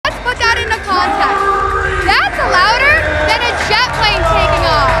put that into context. That's louder than a jet plane taking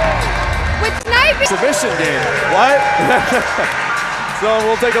off. With sniping. Submission game. What? So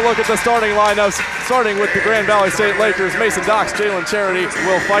we'll take a look at the starting lineups. Starting with the Grand Valley State Lakers, Mason Docks, Jalen Charity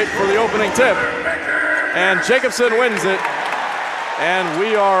will fight for the opening tip. And Jacobson wins it. And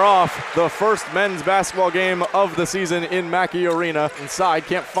we are off the first men's basketball game of the season in Mackey Arena. Inside,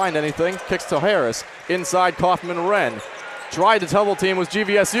 can't find anything. Kicks to Harris. Inside, Kaufman-Wren. Tried to double team with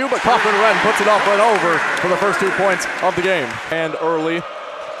GVSU, but Kaufman-Wren puts it up and over for the first 2 points of the game. And early,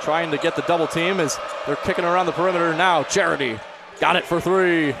 trying to get the double team as they're kicking around the perimeter now. Charity got it for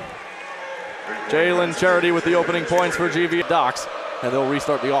three. Jalen Charity with the opening points for GV Docks, and they'll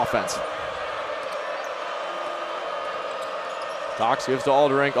restart the offense. Docks gives to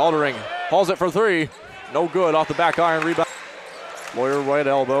Aldering. Aldering hauls it for three. No good off the back iron rebound. Lawyer right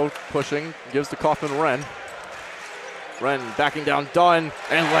elbow pushing, gives to Kaufman-Wren. Wren backing down Dunn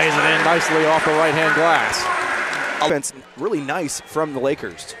and lays it in nicely off the right-hand glass. Offense really nice from the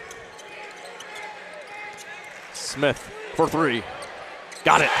Lakers. Smith for three.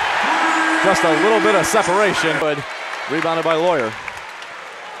 Got it. Just a little bit of separation, but rebounded by Lawyer.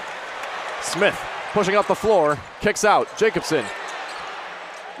 Smith pushing up the floor, kicks out. Jacobson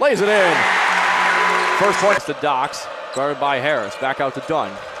lays it in. First point to Docks, guarded by Harris. Back out to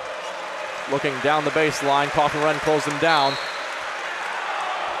Dunn. Looking down the baseline, Kaufman-Wren closed him down.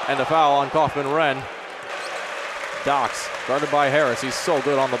 And a foul on Kaufman-Wren. Docks, guarded by Harris. He's so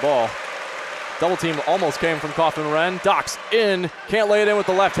good on the ball. Double team almost came from Kaufman-Wren. Docks in, can't lay it in with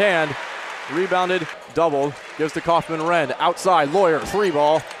the left hand. Rebounded, doubled, gives to Kaufman-Wren. Outside, Lawyer, three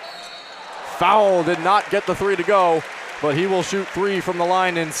ball. Foul, did not get the three to go, but he will shoot three from the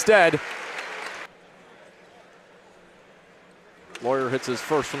line instead. Lawyer hits his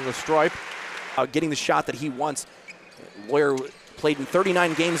first from the stripe. Getting the shot that he wants. Lawyer played in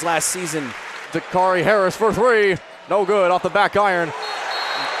 39 games last season. Dakari Harris for three. No good off the back iron.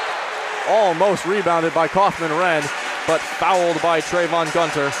 Almost rebounded by Kaufman-Wren, but fouled by Trayvon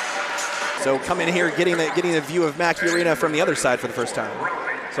Gunter. So come in here getting the view of Mackey Arena from the other side for the first time.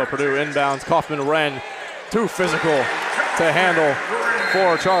 So Purdue inbounds. Kaufman-Wren too physical to handle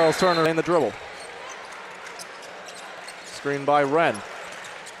for Charles Turner in the dribble. Screen by Wren.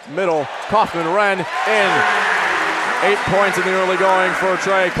 Middle, Kaufman-Wren in. 8 points in the early going for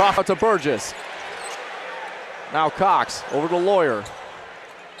Trey. Kaufman to Burgess. Now Cox over to Lawyer.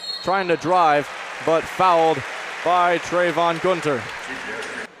 Trying to drive, but fouled by Trayvon Gunter.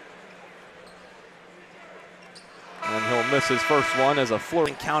 And he'll miss his first one as a floor.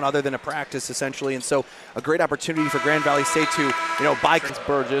 Count other than a practice, essentially, and so a great opportunity for Grand Valley State to, buy.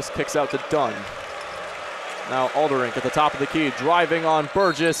 Burgess kicks out to Dunn. Now Aldering at the top of the key, driving on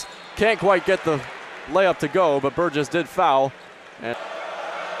Burgess. Can't quite get the layup to go, but Burgess did foul. And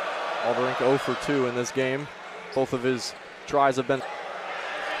Aldering 0 for 2 in this game. Both of his tries have been.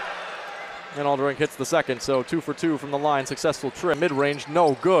 And Aldering hits the second, so 2 for 2 from the line. Successful trip. Mid-range,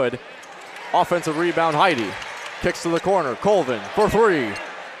 no good. Offensive rebound, Heidi. Kicks to the corner, Colvin for three.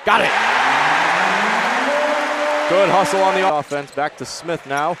 Got it. Good hustle on the offense. Back to Smith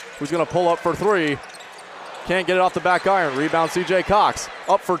now, who's going to pull up for three. Can't get it off the back iron. Rebound CJ Cox.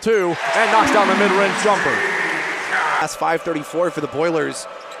 Up for two and knocks down the mid-range jumper. Last 5:34 for the Boilers.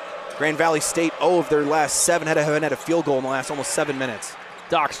 Grand Valley State 0 of their last 7 haven't had a field goal in the last almost 7 minutes.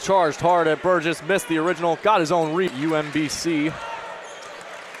 Docks charged hard at Burgess, missed the original, got his own UMBC.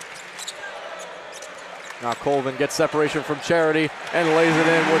 Now Colvin gets separation from Charity and lays it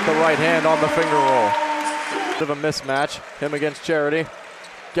in with the right hand on the finger roll. Bit of a mismatch, him against Charity.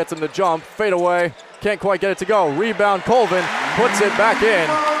 Gets him to jump, fade away, can't quite get it to go. Rebound, Colvin puts it back in.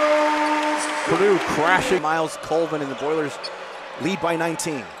 Purdue crashing. Miles Colvin and the Boilers lead by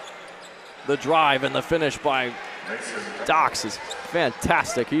 19. The drive and the finish by Docks is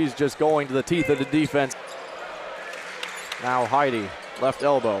fantastic. He's just going to the teeth of the defense. Now Heidi, left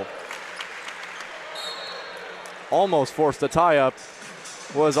elbow. Almost forced a tie-up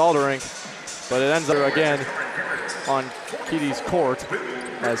was Aldering, but it ends up again on Keaty's court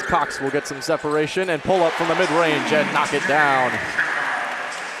as Cox will get some separation and pull up from the mid-range and knock it down.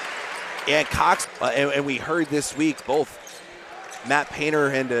 And Cox, and we heard this week both Matt Painter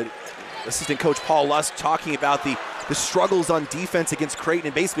and assistant coach Paul Lusk talking about the struggles on defense against Creighton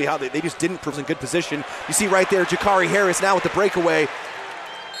and basically how they just didn't put in good position. You see right there, Jakari Harris now with the breakaway.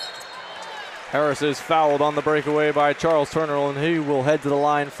 Harris is fouled on the breakaway by Charles Turner, and he will head to the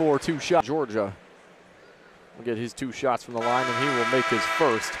line for 2 shots. Georgia will get his 2 shots from the line, and he will make his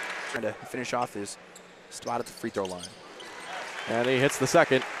first. Trying to finish off his spot at the free throw line. And he hits the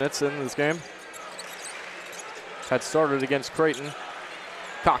second. It's in this game. Had started against Creighton.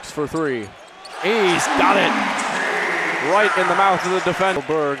 Cox for three. He's got it right in the mouth of the defender.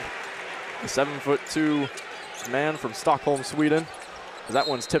 Berg, the 7'2" man from Stockholm, Sweden. That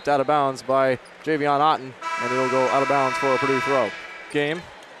one's tipped out of bounds by Javion Otten, and it'll go out of bounds for a Purdue throw. Game.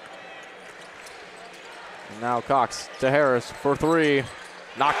 And now Cox to Harris for three.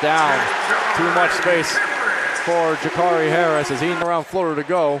 Knocked down. Too much space for Jakari Harris as he around floater to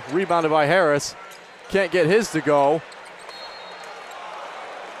go. Rebounded by Harris. Can't get his to go.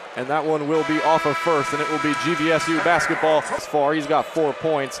 And that one will be off of first, and it will be GVSU basketball. As far, he's got 4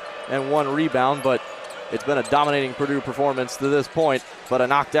 points and 1 rebound, but it's been a dominating Purdue performance to this point, but a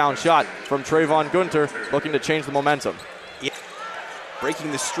knockdown shot from Trayvon Gunter looking to change the momentum. Yeah.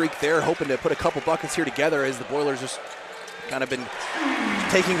 Breaking the streak there, hoping to put a couple buckets here together as the Boilers just kind of been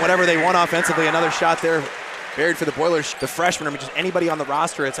taking whatever they want offensively. Another shot there buried for the Boilers. The freshman, I mean, just anybody on the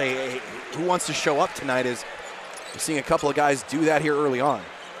roster, it's who wants to show up tonight is we're seeing a couple of guys do that here early on.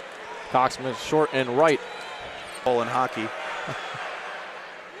 Coxman short and right. Ball in hockey.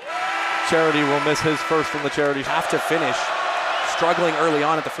 Charity will miss his first from the Charity. Have to finish. Struggling early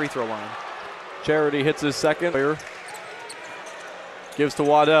on at the free throw line. Charity hits his second. Gives to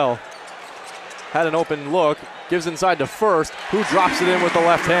Waddell. Had an open look. Gives inside to first, who drops it in with the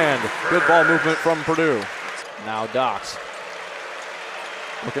left hand. Good ball movement from Purdue. Now Dox.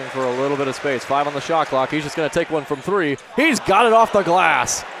 Looking for a little bit of space. 5 on the shot clock. He's just going to take one from 3. He's got it off the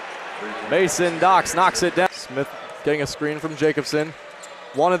glass. Mason Dox knocks it down. Smith getting a screen from Jacobson.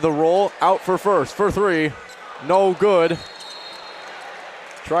 Wanted the roll, out for first, for 3. No good.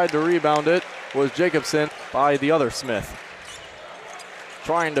 Tried to rebound it, was Jacobson by the other Smith.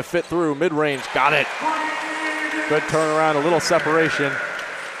 Trying to fit through, mid-range, got it. Good turnaround, a little separation.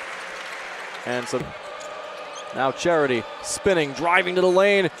 And so now Charity spinning, driving to the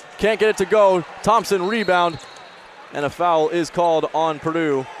lane, can't get it to go. Thompson rebound, and a foul is called on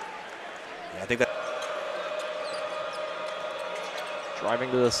Purdue. Yeah, I think that.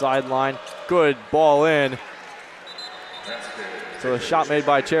 Driving to the sideline, good ball in. So a shot made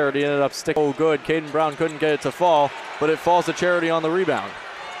by Charity ended up sticking. Oh, good. Caden Brown couldn't get it to fall, but it falls to Charity on the rebound.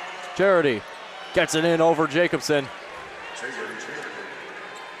 Charity gets it in over Jacobson.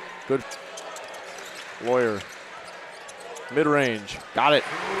 Good. Lawyer. Mid-range. Got it.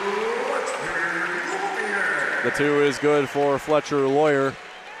 The 2 is good for Fletcher Lawyer.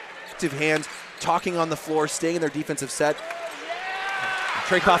 Active hands, talking on the floor, staying in their defensive set.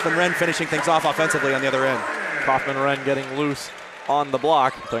 Trey Kaufman-Wren finishing things off offensively on the other end. Kaufman-Wren getting loose on the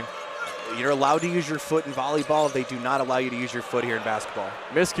block. You're allowed to use your foot in volleyball. They do not allow you to use your foot here in basketball.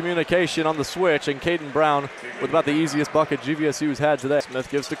 Miscommunication on the switch, and Caden Brown with about the easiest bucket GVSU's had today. Smith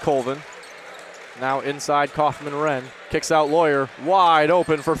gives to Colvin. Now inside Kaufman-Wren. Kicks out Lawyer. Wide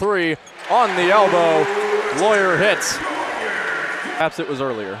open for 3. On the elbow. Lawyer hits. Perhaps it was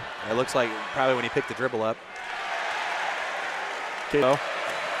earlier. It looks like probably when he picked the dribble up.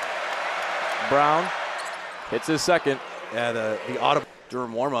 Brown hits his second. Yeah, the audible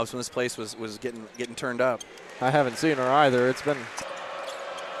during warm-ups when this place was getting turned up. I haven't seen her either. It's been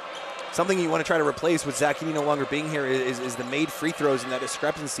something you want to try to replace with Zach Eady no longer being here is the made free throws and that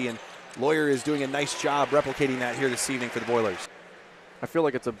discrepancy, and Lawyer is doing a nice job replicating that here this evening for the Boilers. I feel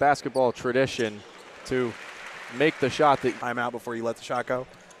like it's a basketball tradition to make the shot that time out before you let the shot go.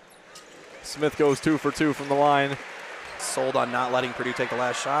 Smith goes 2 for 2 from the line. Sold on not letting Purdue take the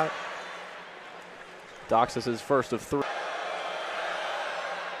last shot. Dox is his first of 3.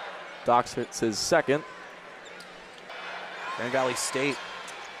 Dox hits his second. Grand Valley State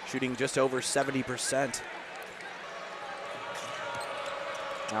shooting just over 70%.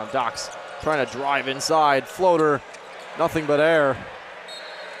 Now Dox trying to drive inside. Floater, nothing but air.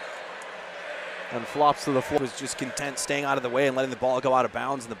 And flops to the floor. Was just content staying out of the way and letting the ball go out of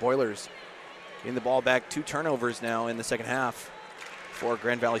bounds, and the Boilers getting the ball back. 2 turnovers now in the second half for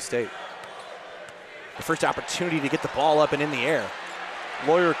Grand Valley State. The first opportunity to get the ball up and in the air.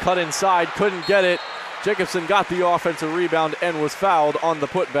 Lawyer cut inside, couldn't get it. Jacobson got the offensive rebound and was fouled on the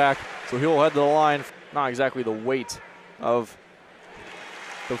putback, so he'll head to the line. Not exactly the weight of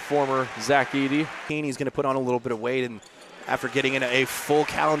the former Zach Eady. He's going to put on a little bit of weight, and after getting in a full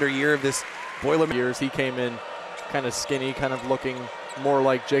calendar year of this Boiler years, he came in kind of skinny, kind of looking more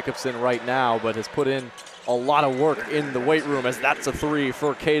like Jacobson right now, but has put in a lot of work in the weight room, as that's a 3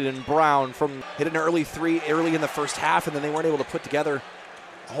 for Caden Brown. From hit an early 3 early in the first half, and then they weren't able to put together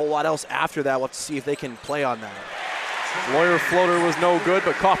a whole lot else after that. We'll have to see if they can play on that. Lawyer floater was no good,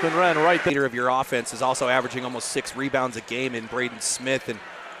 but Kaufman-Wren right there. Leader of your offense is also averaging almost 6 rebounds a game in Braden Smith, and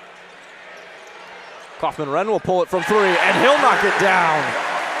Kaufman-Wren will pull it from 3, and he'll knock it down.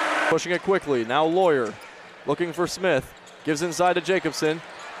 Pushing it quickly. Now Lawyer looking for Smith. Gives inside to Jacobson.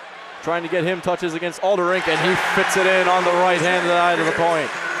 trying to get him touches against Alderink, and he fits it in on the right-hand side of the point.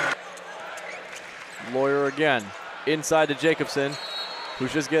 Lawyer again, inside to Jacobson,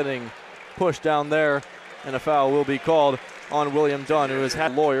 who's just getting pushed down there, and a foul will be called on William Dunn, who has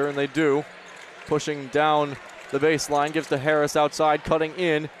had Lawyer, and they do. Pushing down the baseline, gives to Harris outside, cutting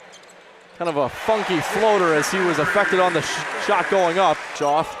in. Kind of a funky floater as he was affected on the shot going up.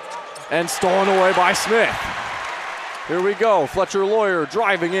 Off and stolen away by Smith. Here we go, Fletcher Lawyer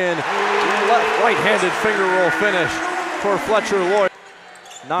driving in. Right-handed finger roll finish for Fletcher Lawyer.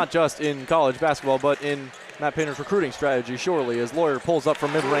 Not just in college basketball, but in Matt Painter's recruiting strategy, surely, as Lawyer pulls up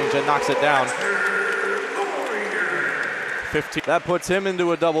from mid-range and knocks it down. 15. That puts him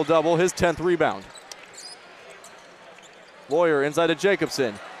into a double-double, his 10th rebound. Lawyer inside to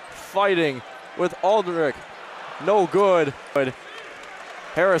Jacobson, fighting with Aldrich. No good.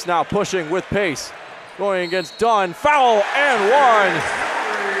 Harris now pushing with pace, going against Dunn. Foul and one.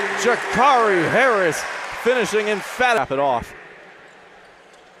 Jakari Harris finishing emphatic. Tap it off.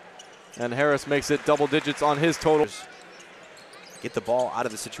 And Harris makes it double digits on his total. Get the ball out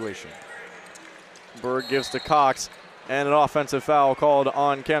of the situation. Berg gives to Cox, and an offensive foul called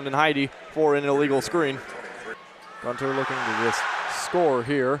on Camden Heide for an illegal screen. Gunter looking to just score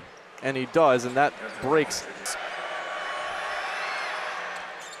here, and he does, and that breaks.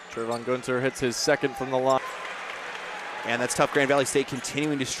 Trevon Gunter hits his second from the line. And that's tough. Grand Valley State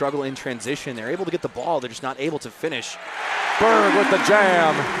continuing to struggle in transition. They're able to get the ball, they're just not able to finish. Berg with the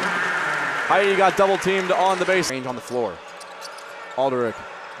jam. Heide got double teamed on the base. Range on the floor. Aldrich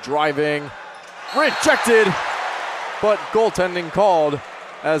driving, rejected, but goaltending called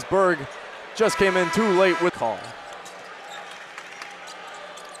as Berg just came in too late with call.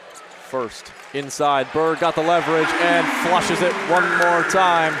 First, inside, Berg got the leverage and flushes it one more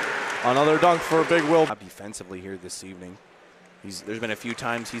time. Another dunk for Big Will. Defensively here this evening. There's been a few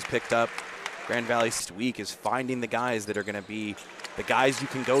times he's picked up. Grand Valley this week is finding the guys that are going to be the guys you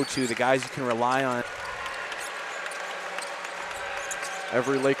can go to, the guys you can rely on.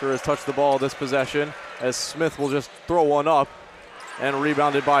 Every Laker has touched the ball this possession, as Smith will just throw one up, and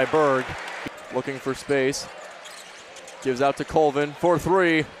rebounded by Berg. Looking for space. Gives out to Colvin for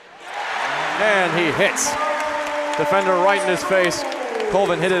three, and he hits. Defender right in his face.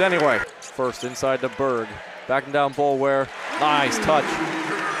 Colvin hit it anyway. First inside to Berg. Backing down Boulware. Nice touch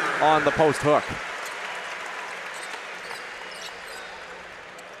on the post hook.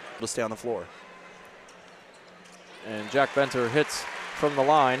 To stay on the floor. And Jack Venter hits from the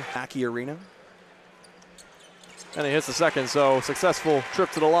line. Mackey Arena. And he hits the second, so successful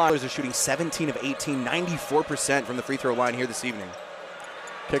trip to the line. They're shooting 17 of 18, 94% from the free throw line here this evening.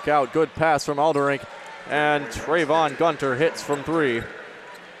 Kick out, good pass from Alderink. And Trayvon Gunter hits from three.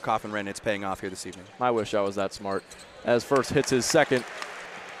 Coffin Wren, it's paying off here this evening. I wish I was that smart. As first hits his second.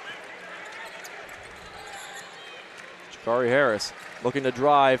 Jakari Harris looking to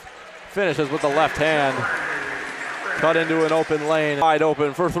drive. Finishes with the left hand. Cut into an open lane. Wide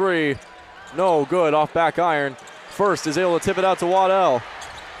open for three. No good off back iron. First is able to tip it out to Waddell,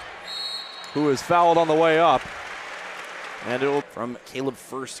 who is fouled on the way up. And it will from Caleb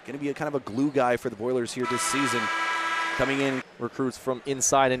First, going to be a kind of a glue guy for the Boilers here this season. Coming in, recruits from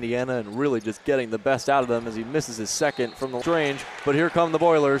inside Indiana and really just getting the best out of them as he misses his second from the strange. But here come the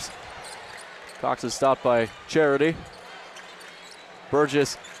Boilers. Cox is stopped by Charity.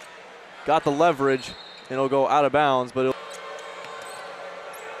 Burgess got the leverage, and it'll go out of bounds, but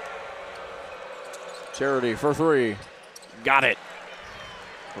Charity for three. Got it.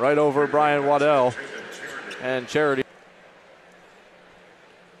 Right over Brian Waddell. And Charity.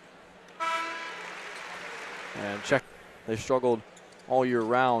 And check. They struggled all year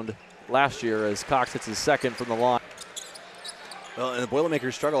round last year as Cox hits his second from the line. Well, and the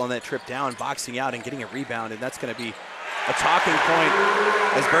Boilermakers struggle on that trip down, boxing out and getting a rebound, and that's going to be a talking point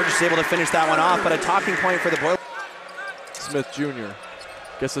as Burgess is able to finish that one off, but a talking point for the Boilers. Smith Jr.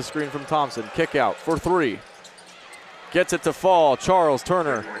 gets the screen from Thompson. Kick out for three. Gets it to fall. Charles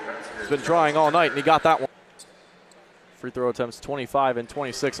Turner has been trying all night, and he got that one. Free throw attempts 25 and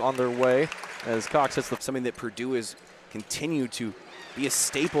 26 on their way as Cox hits the. Something that Purdue is continue to be a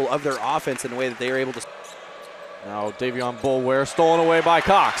staple of their offense in the way that they are able to. Now Davion Boulware stolen away by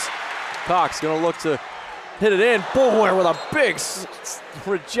Cox. Cox going to look to hit it in. Boulware with a big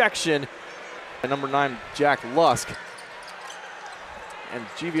rejection. And number 9, Jack Lusk. And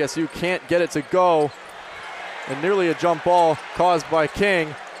GVSU can't get it to go. And nearly a jump ball caused by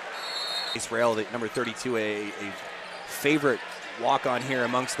King. Israel, number 32, a favorite walk-on here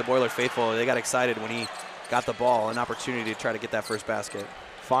amongst the Boiler faithful. They got excited when he got the ball, an opportunity to try to get that first basket.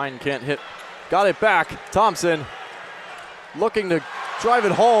 Fine can't hit. Got it back. Thompson looking to drive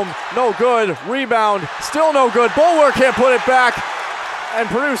it home, no good. Rebound, still no good. Bulwer can't put it back. And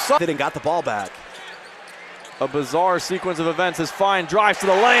Purdue didn't got the ball back. A bizarre sequence of events as Fine drives to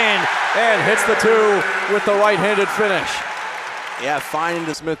the lane and hits the two with the right-handed finish. Yeah, Fine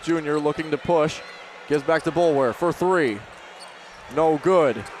into Smith Jr. looking to push. Gives back to Bulwer for three. No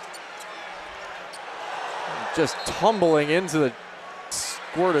good. Just tumbling into the,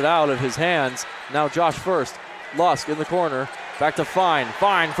 squirted out of his hands. Now Josh first. Lusk in the corner. Back to Fine.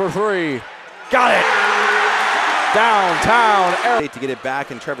 Fine for three. Got it! Downtown. To get it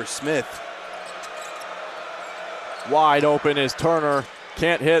back, and Trevor Smith. Wide open is Turner.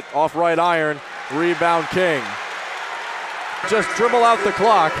 Can't hit off right iron. Rebound King. Just dribble out the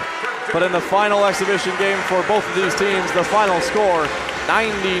clock. But in the final exhibition game for both of these teams, the final score,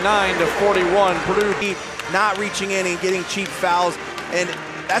 99-41. Purdue not reaching in and getting cheap fouls, and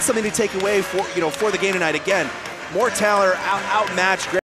that's something to take away for the game tonight. Again, more talent, outmatched.